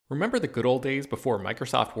Remember the good old days before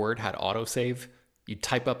Microsoft Word had autosave? You'd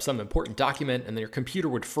type up some important document and then your computer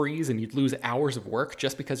would freeze and you'd lose hours of work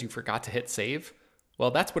just because you forgot to hit save?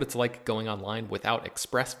 Well, that's what it's like going online without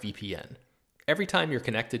ExpressVPN. Every time you're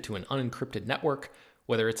connected to an unencrypted network,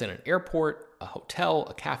 whether it's in an airport, a hotel,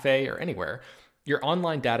 a cafe, or anywhere, your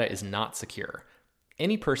online data is not secure.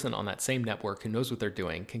 Any person on that same network who knows what they're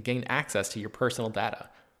doing can gain access to your personal data.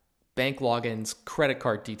 Bank logins, credit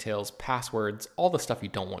card details, passwords, all the stuff you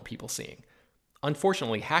don't want people seeing.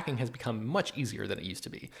 Unfortunately, hacking has become much easier than it used to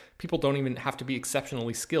be. People don't even have to be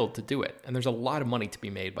exceptionally skilled to do it, and there's a lot of money to be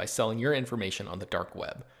made by selling your information on the dark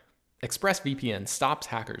web. ExpressVPN stops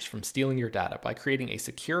hackers from stealing your data by creating a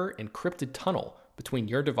secure, encrypted tunnel between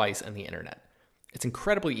your device and the internet. It's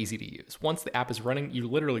incredibly easy to use. Once the app is running, you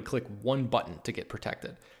literally click one button to get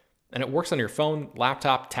protected. And it works on your phone,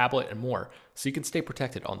 laptop, tablet, and more, so you can stay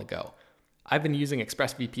protected on the go. I've been using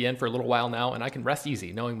ExpressVPN for a little while now, and I can rest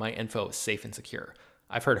easy knowing my info is safe and secure.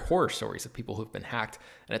 I've heard horror stories of people who've been hacked,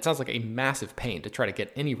 and it sounds like a massive pain to try to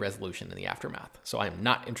get any resolution in the aftermath, so I am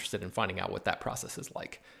not interested in finding out what that process is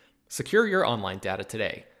like. Secure your online data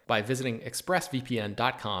today by visiting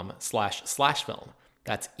expressvpn.com/film.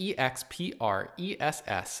 That's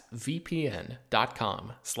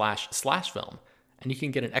expressvpn.com//film, and you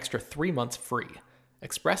can get an extra 3 months free.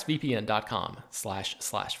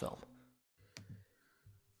 expressvpn.com//film.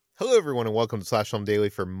 Hello, everyone, and welcome to Slash Film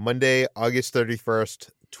Daily for Monday, August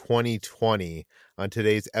 31st, 2020. On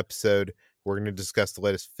today's episode, we're going to discuss the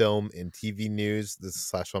latest film and TV news. This is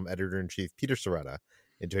Slash Film Editor-in-Chief Peter Serrata,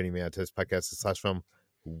 and joining me on today's podcast is Slash Film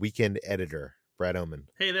Weekend Editor Brad Oman.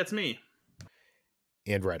 Hey, that's me.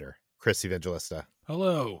 And writer Chris Evangelista.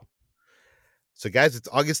 Hello. So, guys, it's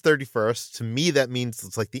August 31st. To me, that means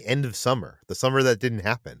it's like the end of summer, the summer that didn't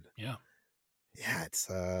happen. Yeah. Yeah, it's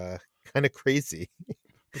kind of crazy.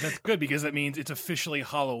 But that's good because that means it's officially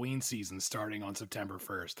Halloween season starting on September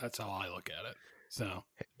 1st. That's how I look at it. So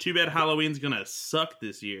Too bad Halloween's gonna suck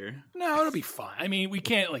this year. no, it'll be fine. I mean, we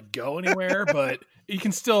can't like go anywhere, but you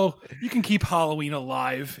can keep Halloween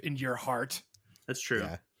alive in your heart. That's true.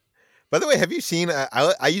 Yeah. By the way, have you seen,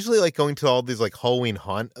 I usually like going to all these like Halloween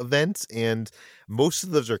haunt events, and most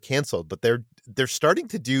of those are canceled, but they're starting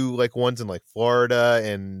to do like ones in like Florida,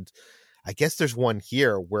 and I guess there's one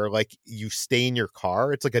here where like you stay in your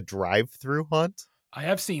car. It's like a drive-through haunt. I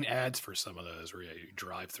have seen ads for some of those where you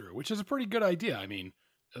drive through, which is a pretty good idea. I mean,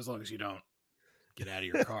 as long as you don't get out of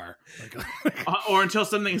your car. Or until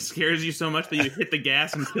something scares you so much that you hit the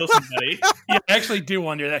gas and kill somebody. Yeah, I actually do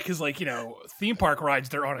wonder that because, like, theme park rides,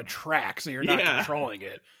 they're on a track, so you're not controlling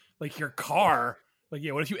it. Like your car, like,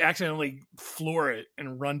 what if you accidentally floor it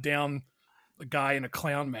and run down a guy in a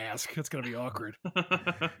clown mask? That's going to be awkward.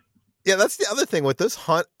 Yeah, that's the other thing with those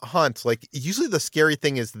haunts. Like, usually the scary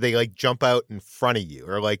thing is they like jump out in front of you,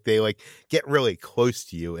 or like they like get really close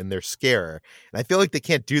to you and they're scare. And I feel like they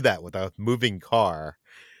can't do that with a moving car.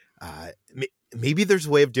 Maybe there's a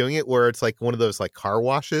way of doing it where it's like one of those like car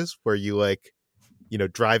washes where you like,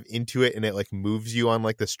 drive into it and it like moves you on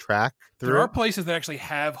like this track through. There are places that actually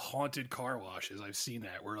have haunted car washes. I've seen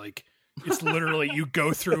that where like it's literally you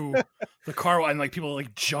go through the car and like people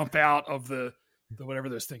like jump out of the whatever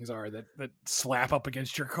those things are that slap up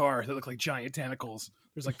against your car that look like giant tentacles.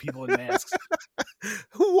 There's like people in masks.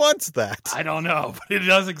 Who wants that? I don't know, but it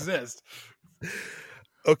does exist.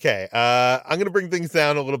 Okay, I'm going to bring things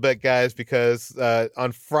down a little bit, guys, because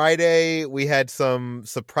on Friday we had some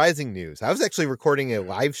surprising news. I was actually recording a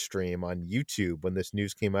live stream on YouTube when this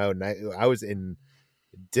news came out, and I was in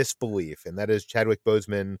disbelief, and that is Chadwick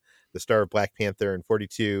Boseman, the star of Black Panther and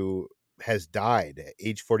 42, has died at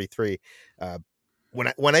age 43. When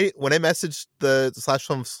I messaged the Slash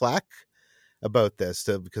Film Slack about this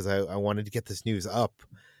because I wanted to get this news up,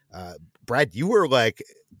 Brad, you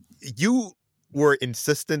were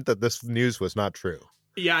insistent that this news was not true.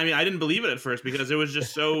 Yeah, I mean, I didn't believe it at first because it was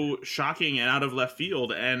just so shocking and out of left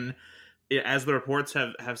field. And as the reports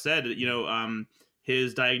have said,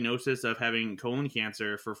 his diagnosis of having colon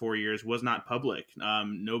cancer for 4 years was not public.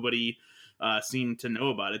 Nobody seemed to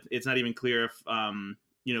know about it. It's not even clear if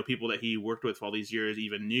people that he worked with for all these years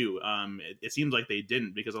even knew. It seems like they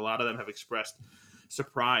didn't, because a lot of them have expressed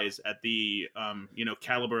surprise at the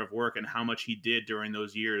caliber of work and how much he did during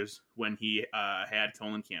those years when he had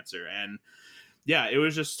colon cancer. And yeah, it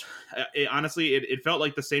was just honestly it felt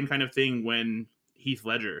like the same kind of thing when Heath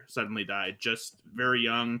Ledger suddenly died, just very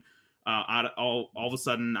young, all of a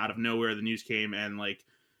sudden out of nowhere the news came, and like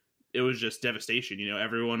it was just devastation.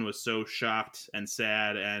 Everyone was so shocked and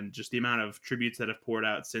sad, and just the amount of tributes that have poured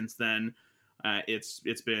out since then, it's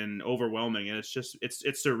been overwhelming, and it's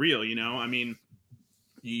surreal. I mean,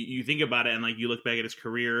 you think about it and like you look back at his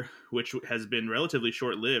career, which has been relatively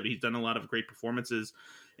short lived. He's done a lot of great performances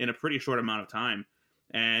in a pretty short amount of time,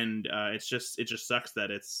 and it just sucks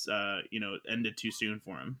that it's ended too soon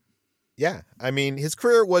for him. Yeah, I mean, his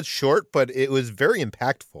career was short, but it was very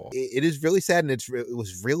impactful. It is really sad, and it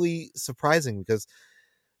was really surprising because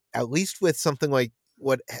at least with something like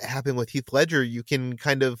what happened with Heath Ledger, you can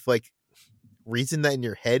kind of like reason that in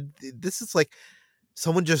your head. This is like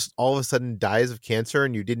someone just all of a sudden dies of cancer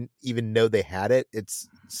and you didn't even know they had it. It's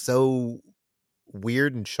so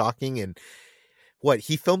weird and shocking. And what,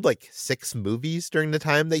 he filmed like 6 movies during the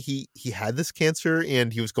time that he had this cancer,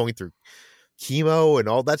 and he was going through chemo and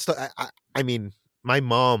all that stuff. I mean, my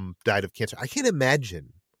mom died of cancer. I can't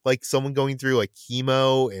imagine like someone going through like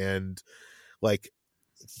chemo and like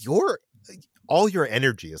all your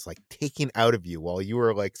energy is like taken out of you while you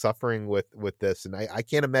are like suffering with this. And I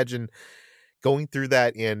can't imagine going through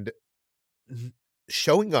that and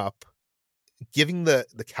showing up, giving the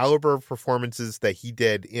caliber of performances that he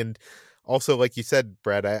did. And also, like you said,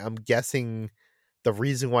 Brad, I'm guessing the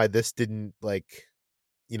reason why this didn't like,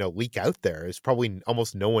 leak out there is probably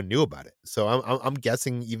almost no one knew about it. So I'm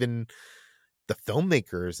guessing even the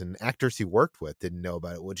filmmakers and actors he worked with didn't know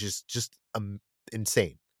about it, which is just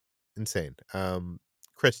insane.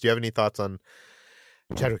 Chris, do you have any thoughts on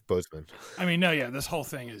Chadwick Boseman? I mean, no, yeah, this whole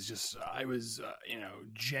thing is just, I was,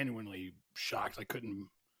 genuinely shocked. I couldn't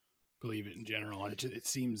believe it in general. It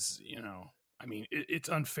seems, I mean, it's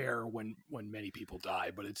unfair when many people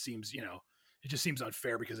die, but it seems, it just seems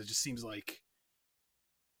unfair because it just seems like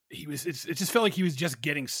it just felt like he was just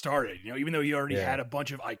getting started, even though he already had a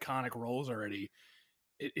bunch of iconic roles already.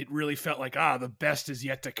 It really felt like, the best is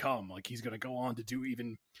yet to come. Like he's going to go on to do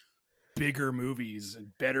even bigger movies and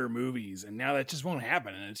better movies. And now that just won't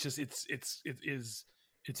happen. And it's just,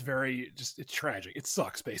 it's very just, it's tragic. It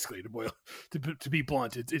sucks basically to be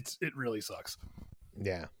blunt. It really sucks.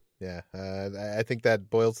 Yeah. I think that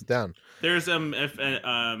boils it down. There's,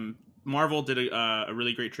 Marvel did a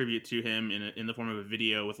really great tribute to him in the form of a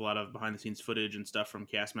video with a lot of behind the scenes footage and stuff from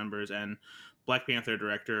cast members, and Black Panther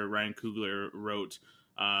director Ryan Coogler wrote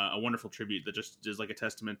a wonderful tribute that just is like a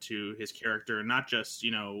testament to his character, not just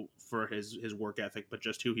for his work ethic, but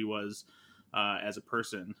just who he was as a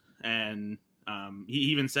person. And he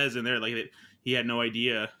even says in there like that he had no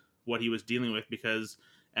idea what he was dealing with because,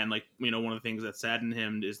 and like one of the things that saddened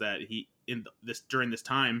him is that during this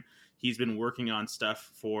time he's been working on stuff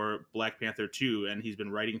for Black Panther 2, and he's been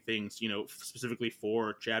writing things, specifically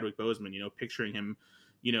for Chadwick Boseman, picturing him,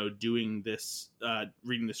 doing this,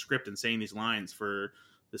 reading the script and saying these lines for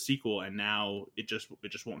the sequel, and now it just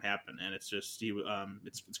won't happen, and it's just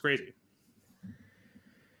it's crazy.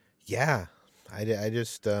 Yeah, I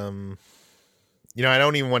just I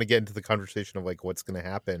don't even want to get into the conversation of like what's going to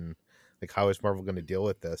happen, like how is Marvel going to deal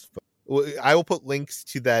with this, but I will put links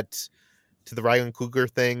to that, to the Ryan Coogler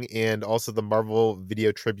thing and also the Marvel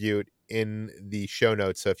video tribute in the show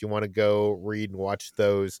notes. So if you want to go read and watch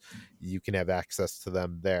those, you can have access to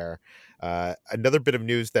them there. Another bit of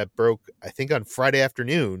news that broke, I think, on Friday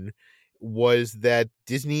afternoon was that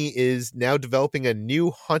Disney is now developing a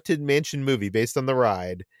new Haunted Mansion movie based on the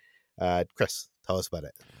ride. Chris, tell us about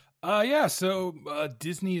it. So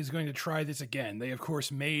Disney is going to try this again. They, of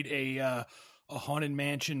course, made a Haunted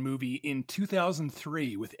Mansion movie in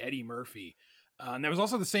 2003 with Eddie Murphy. And that was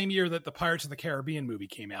also the same year that the Pirates of the Caribbean movie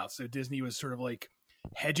came out. So Disney was sort of like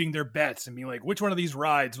hedging their bets and being like, which one of these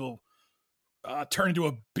rides will turn into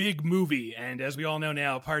a big movie? And as we all know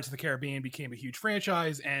now, Pirates of the Caribbean became a huge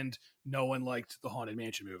franchise and no one liked the Haunted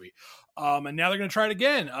Mansion movie. And now they're going to try it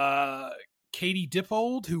again. Katie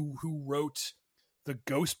Dippold, who wrote the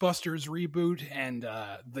Ghostbusters reboot and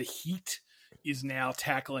The Heat, is now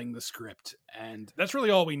tackling the script, and that's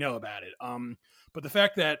really all we know about it. But the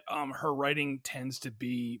fact that her writing tends to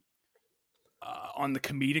be on the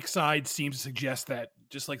comedic side seems to suggest that,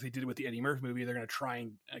 just like they did with the Eddie Murphy movie, they're going to try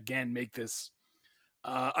and again make this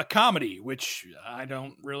a comedy, which I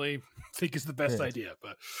don't really think is the best idea.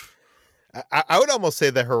 But I would almost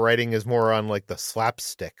say that her writing is more on like the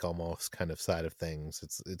slapstick almost kind of side of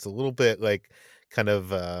things. It's a little bit like kind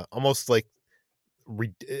of almost like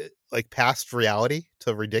past reality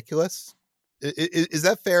to ridiculous. Is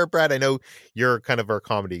that fair, Brad? I know you're kind of our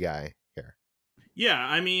comedy guy here. Yeah,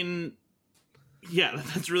 I mean, yeah,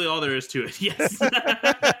 that's really all there is to it. Yes.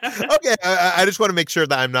 Okay, I just want to make sure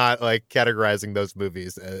that I'm not like categorizing those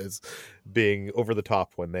movies as being over the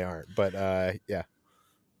top when they aren't. But yeah.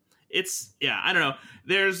 I don't know.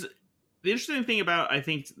 There's the interesting thing about, I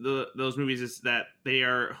think, those movies is that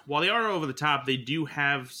while they are over the top, they do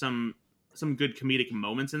have some good comedic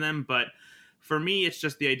moments in them, but for me, it's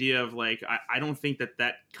just the idea of like I don't think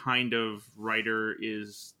that kind of writer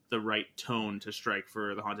is the right tone to strike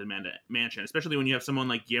for the Haunted Mansion, especially when you have someone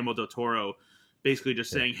like Guillermo del Toro basically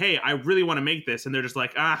just saying, "Hey, I really want to make this," and they're just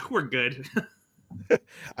like, we're good.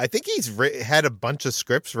 I think he's had a bunch of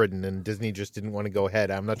scripts written, and Disney just didn't want to go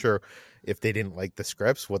ahead. I'm not sure if they didn't like the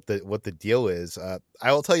scripts, what the deal is.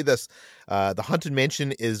 I will tell you this: the Haunted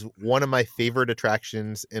Mansion is one of my favorite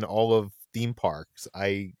attractions in all of theme parks.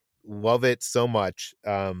 I love it so much.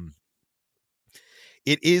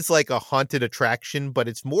 It is like a haunted attraction, but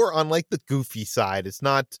it's more on like the goofy side. It's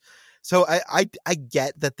not. So I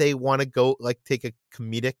get that they want to go like take a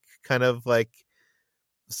comedic kind of like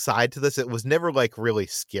side to this. It was never like really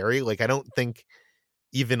scary. Like I don't think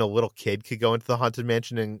even a little kid could go into the Haunted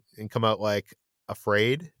Mansion and come out like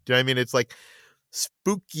afraid. Do you know what I mean? It's like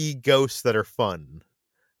spooky ghosts that are fun.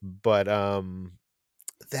 But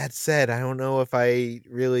that said, I don't know if I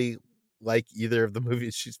really like either of the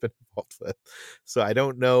movies she's been involved with. So I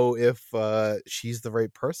don't know if she's the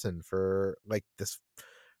right person for like this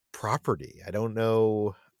property. I don't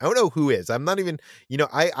know who is. I'm not even,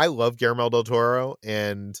 I love Guillermo del Toro,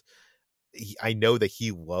 and I know that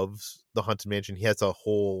he loves the Haunted Mansion. He has a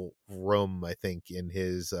whole room, I think, in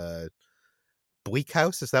his Bleak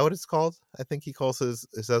House. Is that what it's called? I think he calls his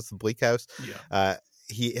house the Bleak House. Yeah.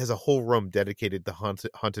 He has a whole room dedicated to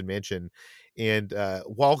Haunted Mansion. And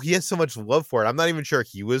while he has so much love for it, I'm not even sure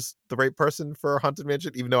he was the right person for Haunted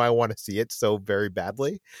Mansion, even though I want to see it so very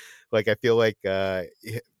badly. Like, I feel like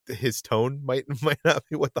his tone might not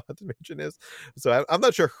be what the Haunted Mansion is. So I'm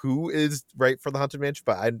not sure who is right for the Haunted Mansion,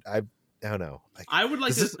 but I don't know. Like, I would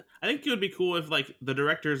like to. I think it would be cool if like the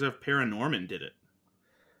directors of Paranorman did it.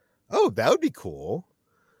 Oh, that would be cool.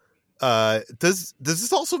 Does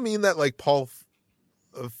this also mean that like Paul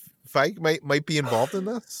Feig might be involved in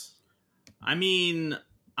this? I mean,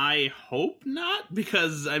 I hope not,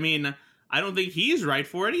 because I mean, I don't think he's right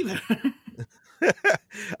for it either.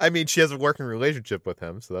 I mean, she has a working relationship with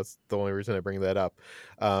him, so that's the only reason I bring that up.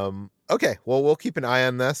 Okay, well, we'll keep an eye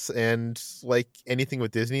on this, and like anything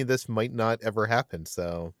with Disney, this might not ever happen.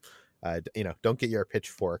 So, don't get your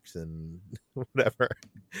pitchforks and whatever.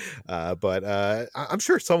 But I'm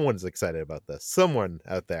sure someone's excited about this. Someone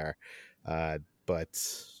out there,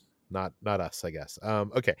 but not us, I guess.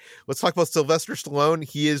 Okay, let's talk about Sylvester Stallone.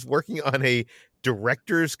 He is working on a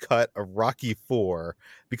director's cut of Rocky IV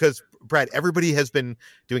because, Brad, everybody has been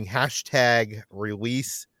doing hashtag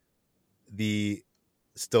release the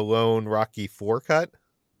Stallone Rocky IV cut.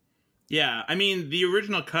 Yeah, I mean, the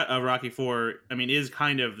original cut of Rocky IV, I mean, is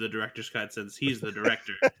kind of the director's cut since he's the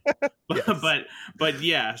director. Yes. but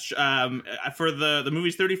yeah, for the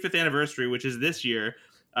movie's 35th anniversary, which is this year,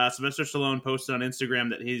 Sylvester Stallone posted on Instagram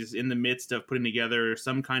that he's in the midst of putting together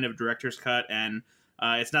some kind of director's cut, and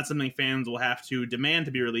it's not something fans will have to demand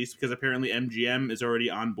to be released because apparently MGM is already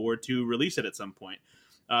on board to release it at some point.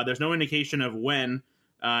 There's no indication of when,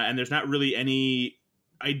 and there's not really any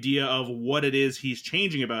idea of what it is he's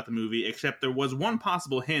changing about the movie, except there was one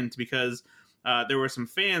possible hint because there were some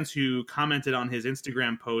fans who commented on his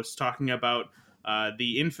Instagram post talking about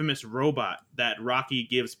the infamous robot that Rocky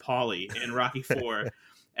gives Paulie in Rocky IV.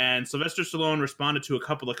 And Sylvester Stallone responded to a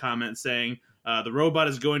couple of comments saying, the robot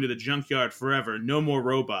is going to the junkyard forever. No more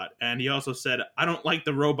robot. And he also said, I don't like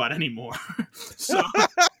the robot anymore. So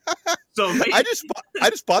I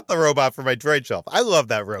just bought the robot for my droid shelf. I love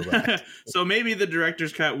that robot. So maybe the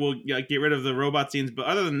director's cut will get rid of the robot scenes. But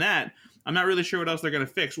other than that, I'm not really sure what else they're going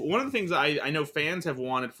to fix. One of the things I know fans have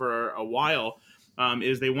wanted for a while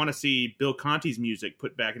is they want to see Bill Conti's music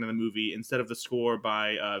put back into the movie instead of the score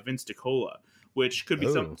by Vince DiCola, which could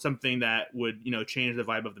be something that would, change the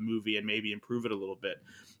vibe of the movie and maybe improve it a little bit.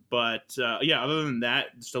 But yeah, other than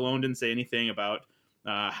that, Stallone didn't say anything about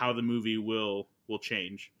how the movie will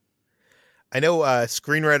change. I know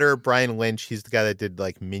screenwriter Brian Lynch, he's the guy that did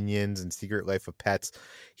like Minions and Secret Life of Pets.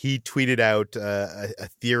 He tweeted out a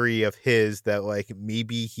theory of his that like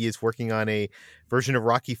maybe he is working on a version of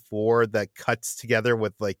Rocky IV that cuts together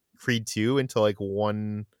with like Creed 2 into like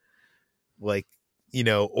one like,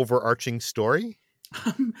 overarching story.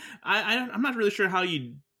 I'm not really sure how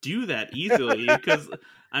you do that easily because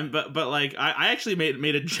but like I actually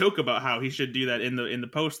made a joke about how he should do that in the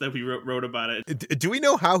post that we wrote about it. Do we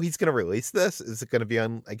know how he's going to release this? Is it going to be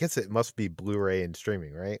on? I guess it must be Blu-ray and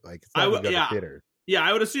streaming, right? Like it's not going to go to theater. Yeah,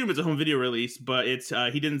 I would assume it's a home video release, but it's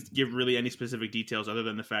he didn't give really any specific details other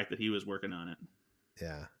than the fact that he was working on it.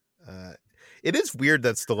 Yeah, it is weird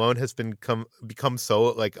that Stallone has become so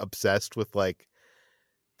like obsessed with like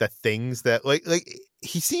the things that like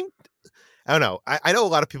he seemed. I don't know. I know a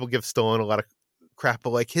lot of people give Stallone a lot of crap, but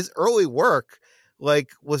like his early work,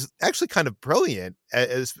 like was actually kind of brilliant,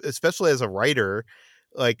 especially as a writer.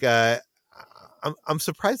 Like I'm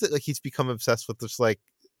surprised that like he's become obsessed with this like,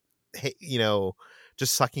 hey,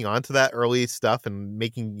 just sucking onto that early stuff and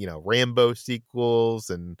making Rambo sequels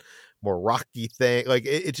and more Rocky thing. Like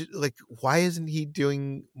it's like, why isn't he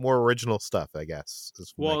doing more original stuff? I guess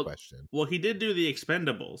is my question. Well, he did do the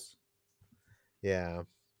Expendables. Yeah,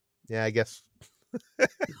 I guess.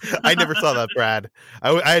 I never saw that, Brad.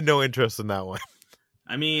 I had no interest in that one.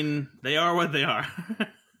 I mean, they are what they are.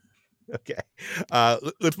 Okay.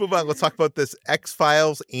 Let's move on. Let's talk about this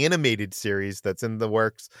X-Files animated series that's in the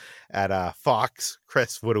works at Fox.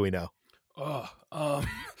 Chris, what do we know?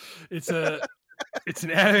 It's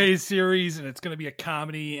an animated series, and it's going to be a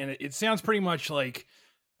comedy, and it sounds pretty much like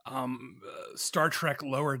Star Trek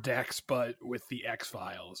Lower Decks, but with the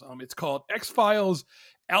X-Files. It's called X-Files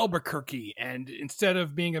Albuquerque, and instead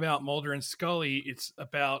of being about Mulder and Scully, it's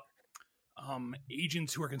about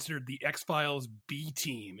agents who are considered the X-Files B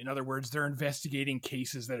team. In other words, they're investigating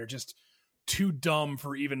cases that are just too dumb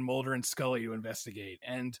for even Mulder and Scully to investigate,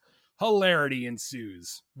 and hilarity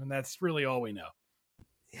ensues. And that's really all we know.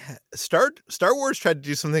 Yeah, Star Wars tried to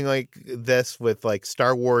do something like this with like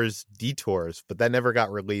Star Wars Detours, but that never got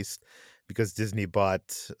released because Disney bought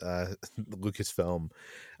Lucasfilm.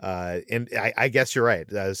 And I guess you're right.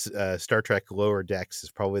 Star Trek Lower Decks is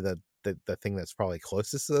probably the thing that's probably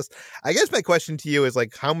closest to this. I guess my question to you is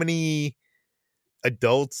like, how many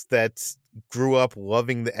adults that grew up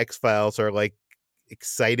loving the X-Files are like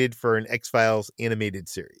excited for an X-Files animated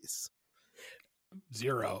series?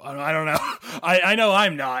 Zero. I don't know. I know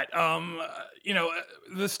I'm not.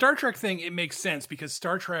 The Star Trek thing, it makes sense because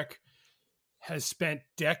Star Trek has spent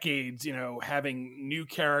decades, having new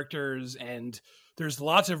characters, and there's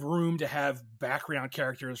lots of room to have background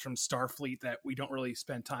characters from Starfleet that we don't really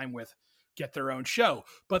spend time with get their own show.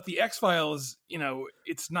 But the X-Files,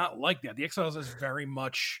 it's not like that. The X-Files is very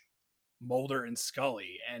much Mulder and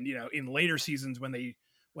Scully. And, in later seasons when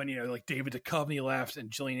like David Duchovny left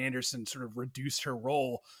and Gillian Anderson sort of reduced her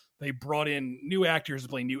role, they brought in new actors to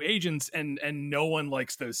play new agents, and no one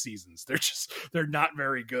likes those seasons. They're not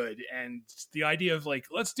very good. And the idea of like,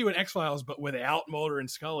 let's do an X-Files, but without Mulder and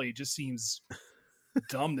Scully just seems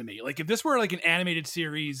dumb to me. Like if this were like an animated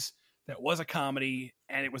series that was a comedy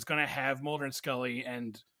and it was going to have Mulder and Scully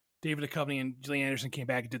and David Duchovny and Gillian Anderson came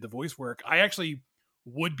back and did the voice work, I actually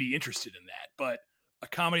would be interested in that. But a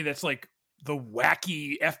comedy that's like the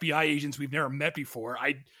wacky FBI agents we've never met before,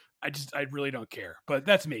 I really don't care. But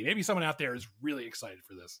that's me. Maybe someone out there is really excited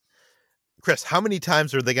for this. Chris, how many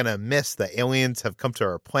times are they going to miss that aliens have come to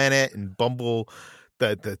our planet and Bumble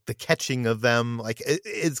the catching of them? Like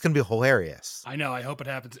it's going to be hilarious. I know. I hope it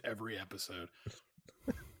happens every episode.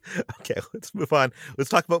 Okay, let's move on. Let's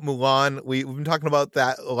talk about Mulan. We've been talking about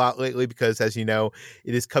that a lot lately because, as you know,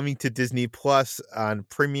 it is coming to Disney Plus on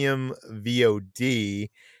premium VOD.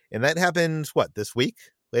 And that happens, this week?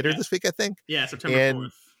 Later this week, I think? Yeah, September 4th.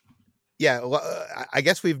 Yeah, I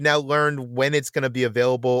guess we've now learned when it's going to be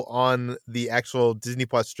available on the actual Disney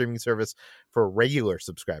Plus streaming service for regular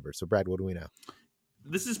subscribers. So, Brad, what do we know?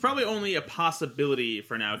 This is probably only a possibility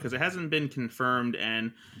for now because it hasn't been confirmed,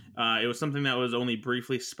 and it was something that was only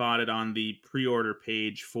briefly spotted on the pre-order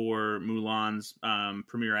page for Mulan's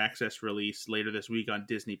Premiere Access release later this week on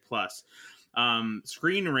Disney Plus.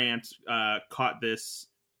 Screen Rant caught this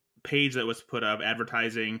page that was put up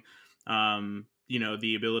advertising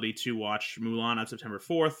the ability to watch Mulan on September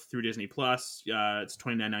 4th through Disney Plus. It's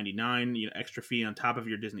 $29.99, extra fee on top of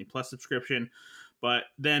your Disney Plus subscription. But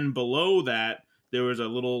then below that, there was a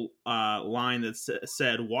little line that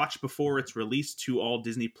said, watch before it's released to all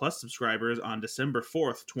Disney Plus subscribers on December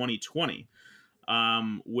 4th, 2020,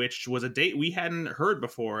 which was a date we hadn't heard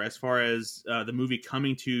before as far as the movie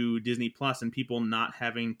coming to Disney Plus and people not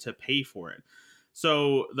having to pay for it.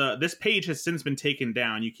 So this page has since been taken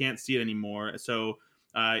down. You can't see it anymore. So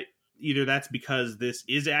either that's because this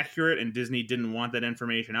is accurate and Disney didn't want that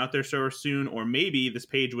information out there so soon, or maybe this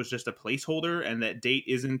page was just a placeholder and that date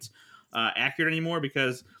isn't accurate anymore,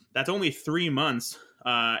 because that's only 3 months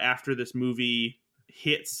after this movie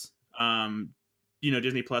hits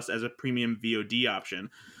Disney Plus as a premium VOD option.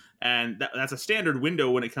 And that's a standard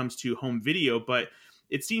window when it comes to home video, but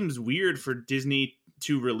it seems weird for Disney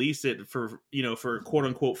to release it for quote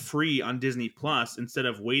unquote free on Disney Plus instead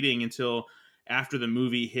of waiting until after the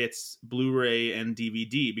movie hits Blu-ray and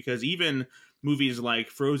DVD, because even movies like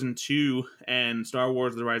Frozen 2 and Star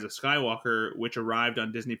Wars The Rise of Skywalker, which arrived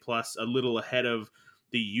on Disney Plus a little ahead of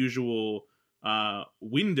the usual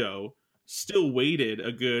window, still waited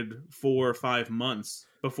a good 4 or 5 months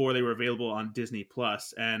before they were available on Disney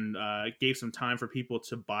Plus, and gave some time for people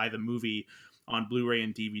to buy the movie on Blu-ray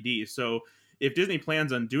and DVD. So if Disney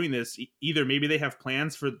plans on doing this, either maybe they have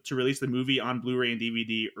plans to release the movie on Blu-ray and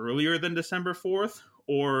DVD earlier than December 4th,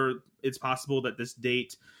 or it's possible that this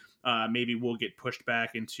date maybe will get pushed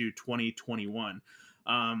back into 2021.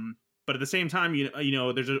 But at the same time,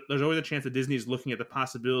 there's always a chance that Disney is looking at the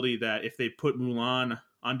possibility that if they put Mulan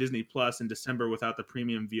on Disney Plus in December without the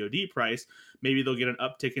premium VOD price, maybe they'll get an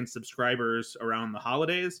uptick in subscribers around the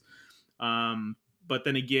holidays. But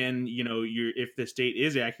then again, if this date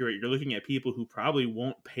is accurate, you're looking at people who probably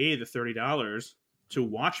won't pay the $30 to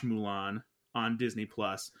watch Mulan on Disney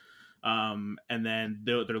Plus, and then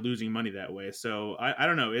they're losing money that way. So I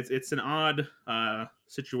don't know. It's an odd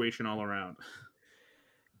situation all around.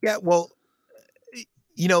 Yeah, well,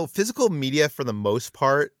 physical media for the most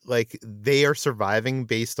part, like they are surviving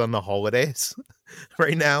based on the holidays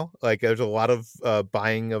right now. Like there's a lot of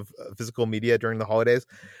buying of physical media during the holidays.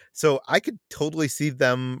 So I could totally see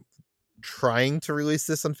them trying to release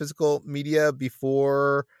this on physical media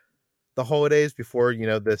before the holidays, before,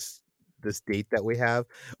 this date that we have.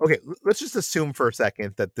 Okay, let's just assume for a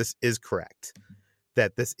second that this is correct,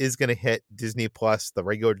 that this is going to hit Disney Plus, the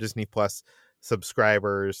regular Disney Plus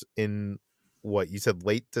subscribers in what you said,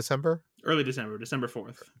 late December? Early December, December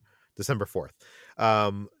 4th. December 4th.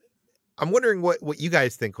 I'm wondering what you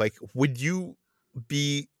guys think. Like, would you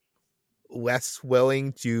be less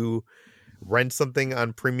willing to rent something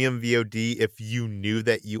on premium VOD if you knew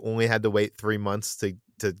that you only had to wait 3 months to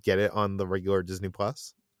get it on the regular Disney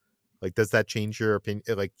Plus? Like, does that change your opinion,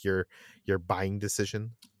 like your buying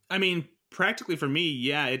decision? I mean, practically for me,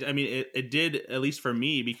 yeah. It did, at least for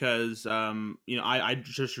me, because I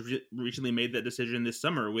just recently made that decision this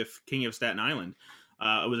summer with King of Staten Island.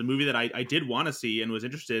 It was a movie that I did want to see and was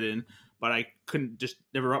interested in, but I couldn't, just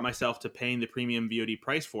never brought myself to paying the premium VOD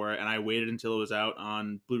price for it, and I waited until it was out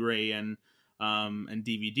on Blu-ray and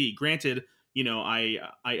DVD. Granted,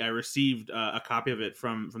 I received a copy of it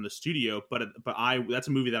from the studio, but that's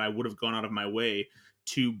a movie that I would have gone out of my way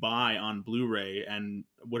to buy on Blu-ray and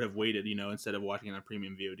would have waited, instead of watching it on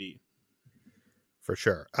premium VOD. For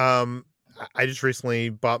sure. I just recently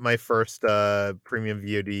bought my first premium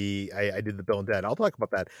VOD. I did the Bill and Ted. I'll talk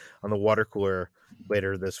about that on the water cooler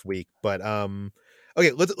later this week. But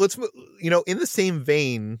okay, let's in the same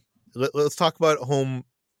vein, let's talk about home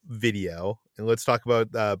video, and let's talk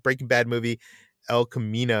about Breaking Bad movie El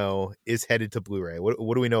Camino is headed to Blu-ray. What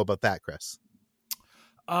do we know about that, Chris?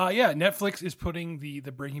 Yeah, Netflix is putting the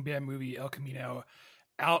Breaking Bad movie El Camino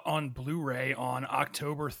out on Blu-ray on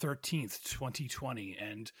October 13th, 2020.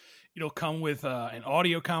 And it'll come with an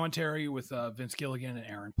audio commentary with Vince Gilligan and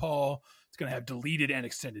Aaron Paul. It's going to have deleted and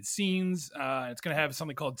extended scenes. It's going to have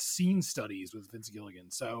something called scene studies with Vince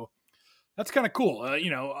Gilligan. So that's kind of cool.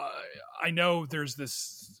 I know there's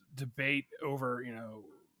this debate over,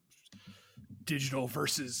 digital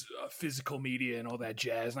versus physical media and all that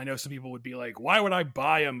jazz. And I know some people would be like, why would I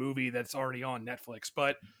buy a movie that's already on Netflix?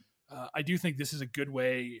 But I do think this is a good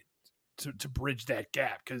way to bridge that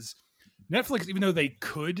gap, because Netflix, even though they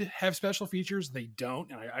could have special features, they don't.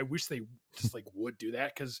 And I wish they just would do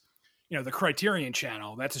that, because, the Criterion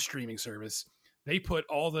channel, that's a streaming service. They put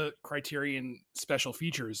all the Criterion special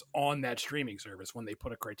features on that streaming service when they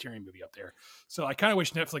put a Criterion movie up there. So I kind of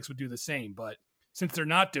wish Netflix would do the same, but since they're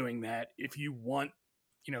not doing that, if you want,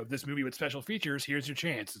 this movie with special features, here's your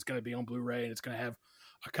chance. It's going to be on Blu-ray and it's going to have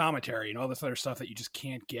a commentary and all this other stuff that you just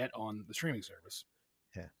can't get on the streaming service.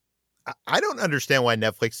 Yeah. I don't understand why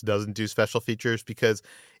Netflix doesn't do special features, because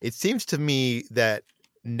it seems to me that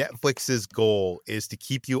Netflix's goal is to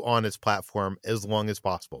keep you on its platform as long as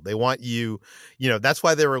possible. They want you, that's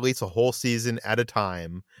why they release a whole season at a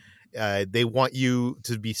time. They want you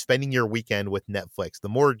to be spending your weekend with Netflix. The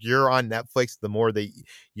more you're on Netflix, the more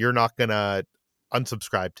you're not going to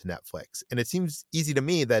unsubscribe to Netflix. And it seems easy to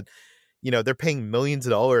me that, they're paying millions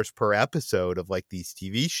of dollars per episode of these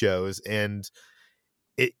TV shows. And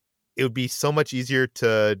it would be so much easier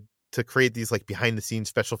to create these behind the scenes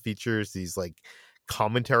special features, these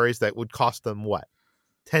commentaries that would cost them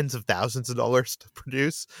tens of thousands of dollars to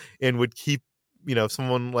produce, and would keep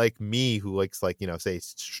someone like me who likes say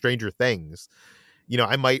Stranger Things,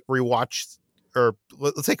 I might rewatch, or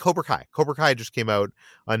let's say Cobra Kai. Cobra Kai just came out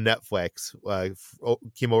on Netflix,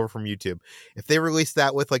 came over from YouTube. If they released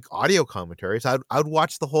that with audio commentaries, I'd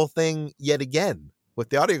watch the whole thing yet again with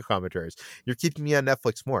the audio commentaries. You're keeping me on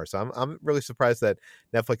Netflix more. So I'm really surprised that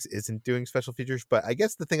Netflix isn't doing special features. But I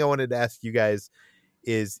guess the thing I wanted to ask you guys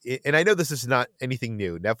is, and I know this is not anything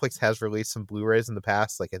new, Netflix has released some Blu-rays in the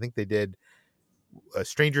past. I think they did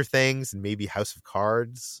Stranger Things and maybe House of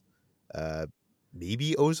Cards,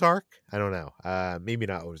 maybe Ozark. I don't know. Maybe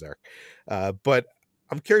not Ozark. But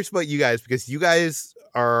I'm curious about you guys, because you guys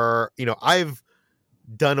are, I've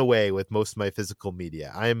done away with most of my physical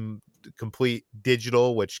media. I'm complete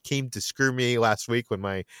digital, which came to screw me last week when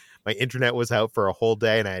my internet was out for a whole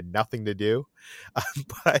day and I had nothing to do.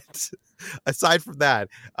 But aside from that,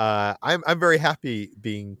 I'm very happy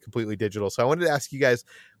being completely digital. So I wanted to ask you guys,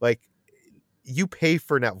 like, you pay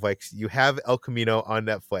for Netflix, you have El Camino on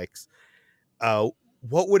Netflix.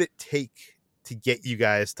 What would it take to get you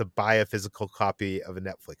guys to buy a physical copy of a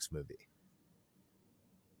Netflix movie?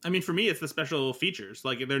 I mean, for me, it's the special features.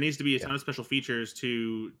 Like, there needs to be a ton of special features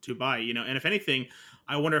to buy, and if anything,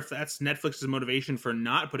 I wonder if that's Netflix's motivation for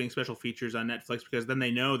not putting special features on Netflix, because then they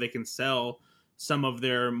know they can sell some of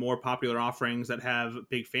their more popular offerings that have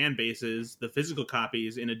big fan bases, the physical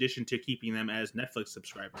copies, in addition to keeping them as Netflix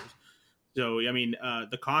subscribers. So, I mean,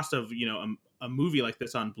 the cost of, a movie like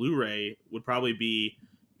this on Blu-ray would probably be,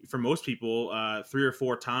 for most people, 3 or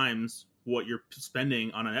 4 times what you're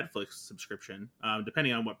spending on a Netflix subscription,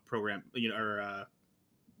 depending on what program, or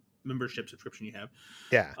membership subscription you have.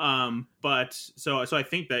 Yeah. But so I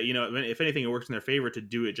think that, if anything, it works in their favor to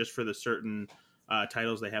do it just for the certain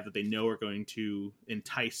titles they have that they know are going to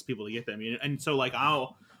entice people to get them. And so, like,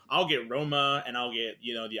 I'll get Roma and I'll get,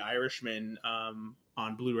 The Irishman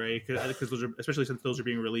on Blu-ray, because those are, especially since those are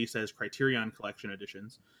being released as Criterion Collection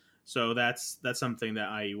editions. So that's something that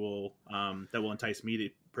I will that will entice me to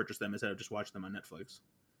purchase them instead of just watching them on Netflix.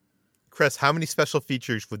 Chris, how many special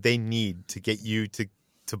features would they need to get you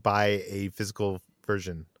to buy a physical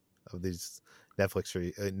version of these Netflix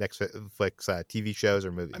TV shows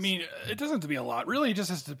or movies? I mean, it doesn't have to be a lot. Really, it just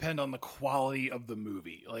has to depend on the quality of the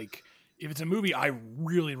movie. Like, if it's a movie I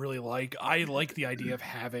really, really like, I like the idea of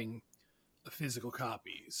having a physical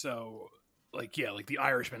copy. So, like The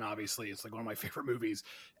Irishman, obviously, it's like one of my favorite movies,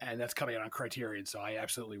 and that's coming out on Criterion, so I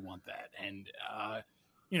absolutely want that. And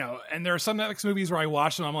and there are some Netflix movies where I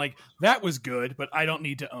watch them, I'm like, that was good, but I don't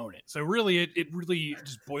need to own it. So really, it really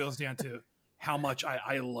just boils down to how much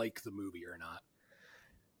I like the movie or not.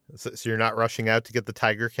 So you're not rushing out to get the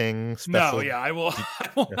Tiger King special? No, yeah, I will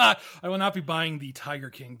not be buying the Tiger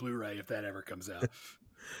King Blu-ray if that ever comes out.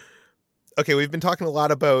 Okay, we've been talking a lot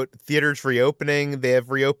about theaters reopening. They have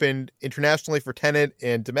reopened internationally for Tenet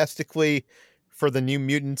and domestically for the New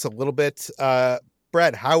Mutants a little bit.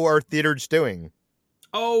 Brett, how are theaters doing?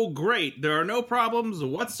 Oh, great. There are no problems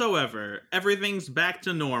whatsoever. Everything's back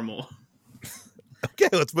to normal. Okay,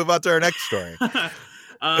 let's move on to our next story.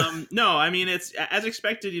 No, I mean, it's as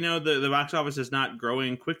expected. The box office is not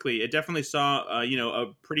growing quickly. It definitely saw,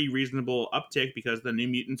 a pretty reasonable uptick because the New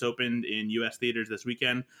Mutants opened in U.S. theaters this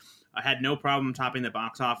weekend. I had no problem topping the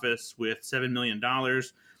box office with $7 million.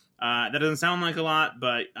 That doesn't sound like a lot,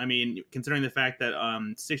 but I mean, considering the fact that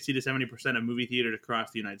 60 to 70% of movie theaters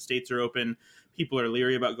across the United States are open, people are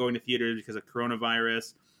leery about going to theaters because of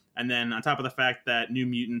coronavirus. And then on top of the fact that New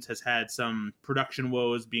Mutants has had some production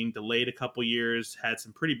woes, being delayed a couple years, had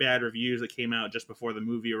some pretty bad reviews that came out just before the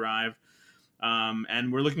movie arrived.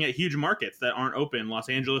 And we're looking at huge markets that aren't open. Los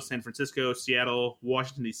Angeles, San Francisco, Seattle,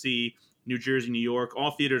 Washington, D.C., New Jersey, New York,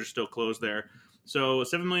 all theaters are still closed there. So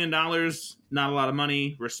 $7 million, not a lot of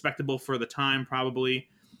money, respectable for the time, probably.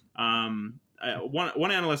 One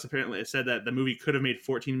analyst apparently said that the movie could have made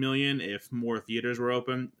 $14 million if more theaters were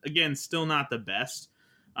open. Again, still not the best,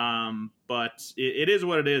 but it is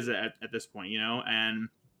what it is at this point, and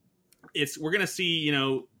we're going to see,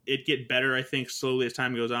 it get better, I think, slowly as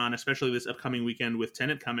time goes on, especially this upcoming weekend with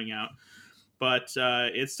Tenet coming out. But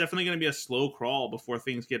it's definitely going to be a slow crawl before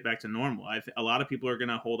things get back to normal. A lot of people are going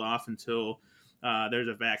to hold off until there's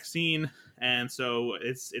a vaccine, and so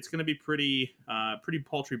it's going to be pretty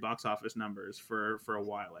paltry box office numbers for a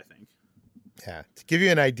while, I think. Yeah, to give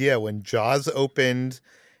you an idea, when Jaws opened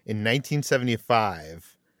in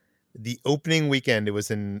 1975, the opening weekend it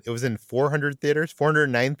was in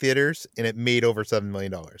 409 theaters, and it made over $7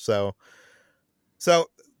 million. So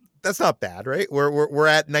that's not bad, right? We're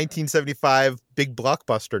at 1975 big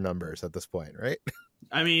blockbuster numbers at this point, right?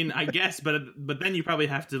 I mean, I guess, but then you probably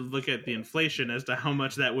have to look at the inflation as to how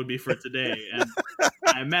much that would be for today, and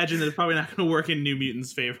I imagine that it's probably not going to work in New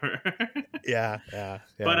Mutants' favor. Yeah.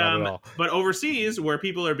 But overseas, where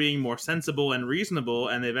people are being more sensible and reasonable,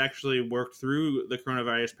 and they've actually worked through the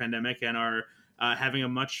coronavirus pandemic and are having a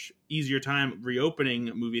much easier time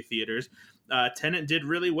reopening movie theaters, Tenet did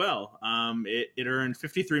really well. It earned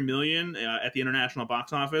 $53 million at the international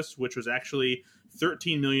box office, which was actually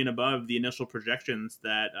 $13 million above the initial projections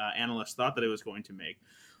that analysts thought that it was going to make.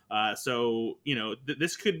 So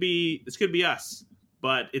this could be us,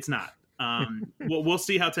 but it's not. We'll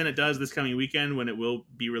see how Tenet does this coming weekend when it will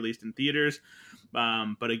be released in theaters.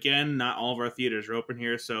 But again, not all of our theaters are open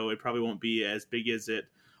here, so it probably won't be as big as it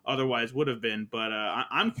otherwise would have been. But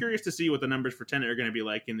I'm curious to see what the numbers for Tenet are going to be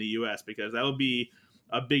like in the U.S., because that'll be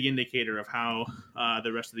a big indicator of how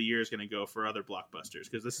the rest of the year is going to go for other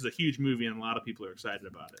blockbusters, because this is a huge movie and a lot of people are excited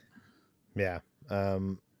about it. Yeah.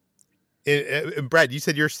 Brad, you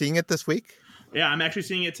said you're seeing it this week? Yeah, I'm actually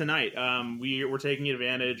seeing it tonight. We're taking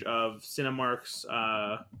advantage of Cinemark's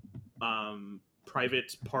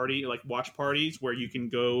private party, like watch parties, where you can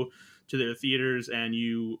go to their theaters and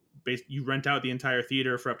you rent out the entire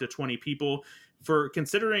theater for up to 20 people. For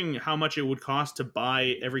considering how much it would cost to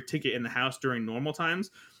buy every ticket in the house during normal times,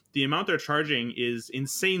 the amount they're charging is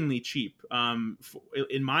insanely cheap.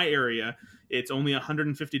 In my area, it's only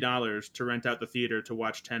 $150 to rent out the theater to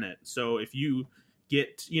watch Tenet. So if you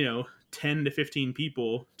get 10 to 15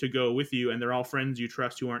 people to go with you, and they're all friends you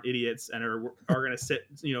trust who aren't idiots and are going to sit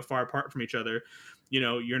far apart from each other,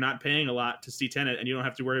 you're not paying a lot to see Tenet, and you don't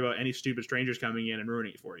have to worry about any stupid strangers coming in and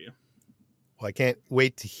ruining it for you. Well, I can't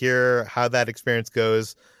wait to hear how that experience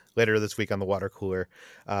goes later this week on the Water Cooler.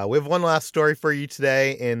 We have one last story for you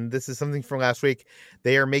today, and this is something from last week.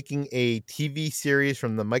 They are making a TV series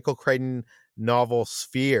from the Michael Crichton novel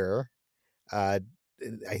Sphere. I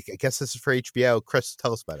guess this is for HBO. Chris,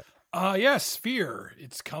 tell us about it. Yes, Sphere.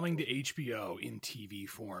 It's coming to HBO in TV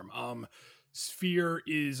form. Sphere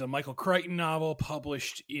is a Michael Crichton novel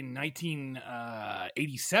published in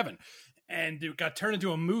 1987. And it got turned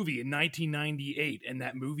into a movie in 1998, and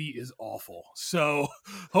that movie is awful. So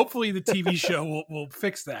hopefully the TV show will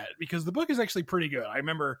fix that, because the book is actually pretty good. I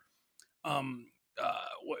remember in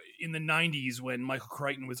the 90s when Michael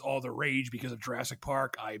Crichton was all the rage because of Jurassic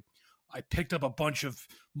Park, I picked up a bunch of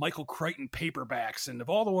Michael Crichton paperbacks, and of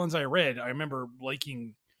all the ones I read, I remember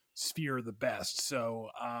liking Sphere the best. So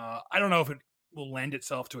I don't know if it will lend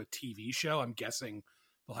itself to a TV show. I'm guessing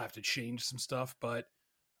they'll have to change some stuff, but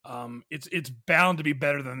it's bound to be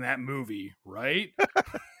better than that movie, right?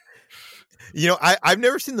 I've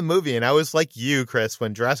never seen the movie, and I was like you, Chris,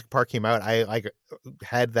 when Jurassic Park came out, I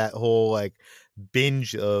had that whole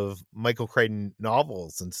binge of Michael Crichton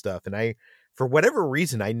novels and stuff, and for whatever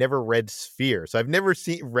reason, I never read Sphere. So I've never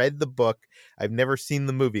read the book. I've never seen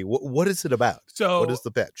the movie. What is it about? So what is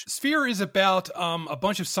the pitch? Sphere is about a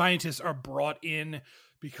bunch of scientists are brought in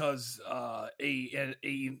because a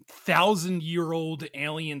 1,000-year-old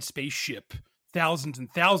alien spaceship, thousands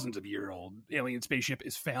and thousands of year old alien spaceship,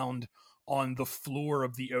 is found on the floor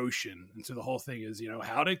of the ocean. And so the whole thing is,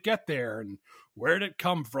 how did it get there and where did it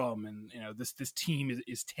come from? And, this team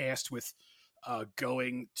is tasked with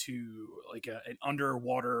going to an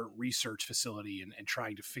underwater research facility and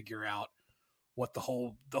trying to figure out what the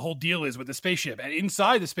whole deal is with the spaceship. And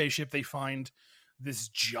inside the spaceship, they find this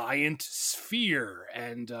giant sphere,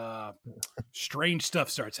 and strange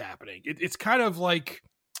stuff starts happening. It's kind of like,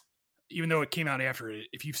 even though it came out after it,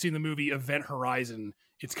 if you've seen the movie Event Horizon,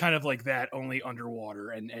 it's kind of like that, only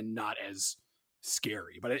underwater and not as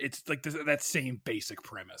scary. But it's like that same basic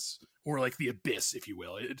premise, or like The Abyss, if you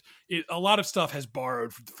will. A lot of stuff has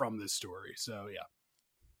borrowed from this story. So yeah.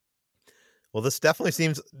 Well, this definitely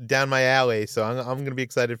seems down my alley, so I'm going to be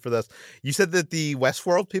excited for this. You said that the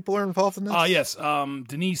Westworld people are involved in this? Yes.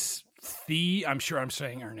 Denise Thee, I'm sure I'm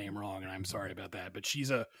saying her name wrong, and I'm sorry about that, but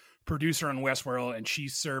she's a producer on Westworld, and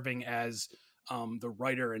she's serving as the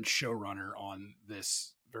writer and showrunner on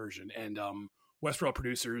this version. And Westworld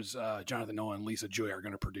producers, Jonathan Nolan and Lisa Joy, are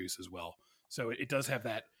going to produce as well. So it does have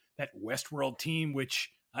that Westworld team,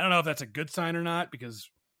 which I don't know if that's a good sign or not, because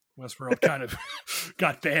Westworld kind of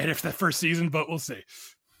got bad after the first season, but we'll see.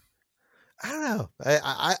 I don't know.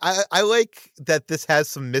 I like that this has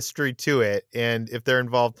some mystery to it, and if they're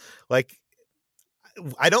involved, I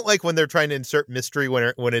don't like when they're trying to insert mystery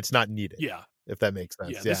when it's not needed. Yeah, if that makes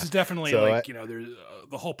sense. Yeah, this is definitely there's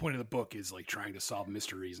the whole point of the book is trying to solve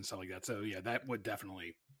mysteries and stuff like that. So yeah, that would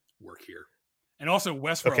definitely work here. And also,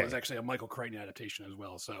 Westworld is actually a Michael Crichton adaptation as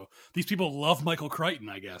well. So these people love Michael Crichton,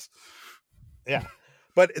 I guess. Yeah.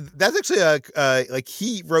 But that's actually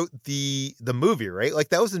he wrote the movie, right?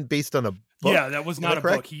 That wasn't based on a book. Yeah, that was not a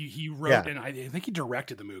book. He wrote, and I think he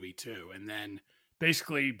directed the movie too. And then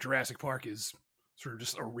basically Jurassic Park is sort of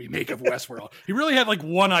just a remake of Westworld. He really had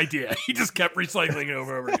one idea. He just kept recycling it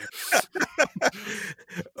over and over again.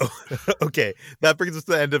 Okay, that brings us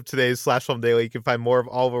to the end of today's Slash Film Daily. You can find more of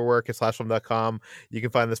all of our work at slashfilm.com. You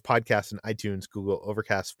can find this podcast on iTunes, Google,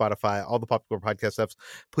 Overcast, Spotify, all the popular podcast apps.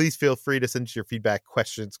 Please feel free to send your feedback,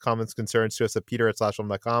 questions, comments, concerns to us at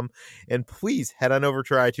peter@slashfilm.com. And please head on over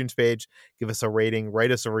to our iTunes page, give us a rating,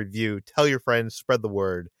 write us a review, tell your friends, spread the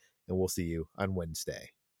word, and we'll see you on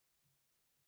Wednesday.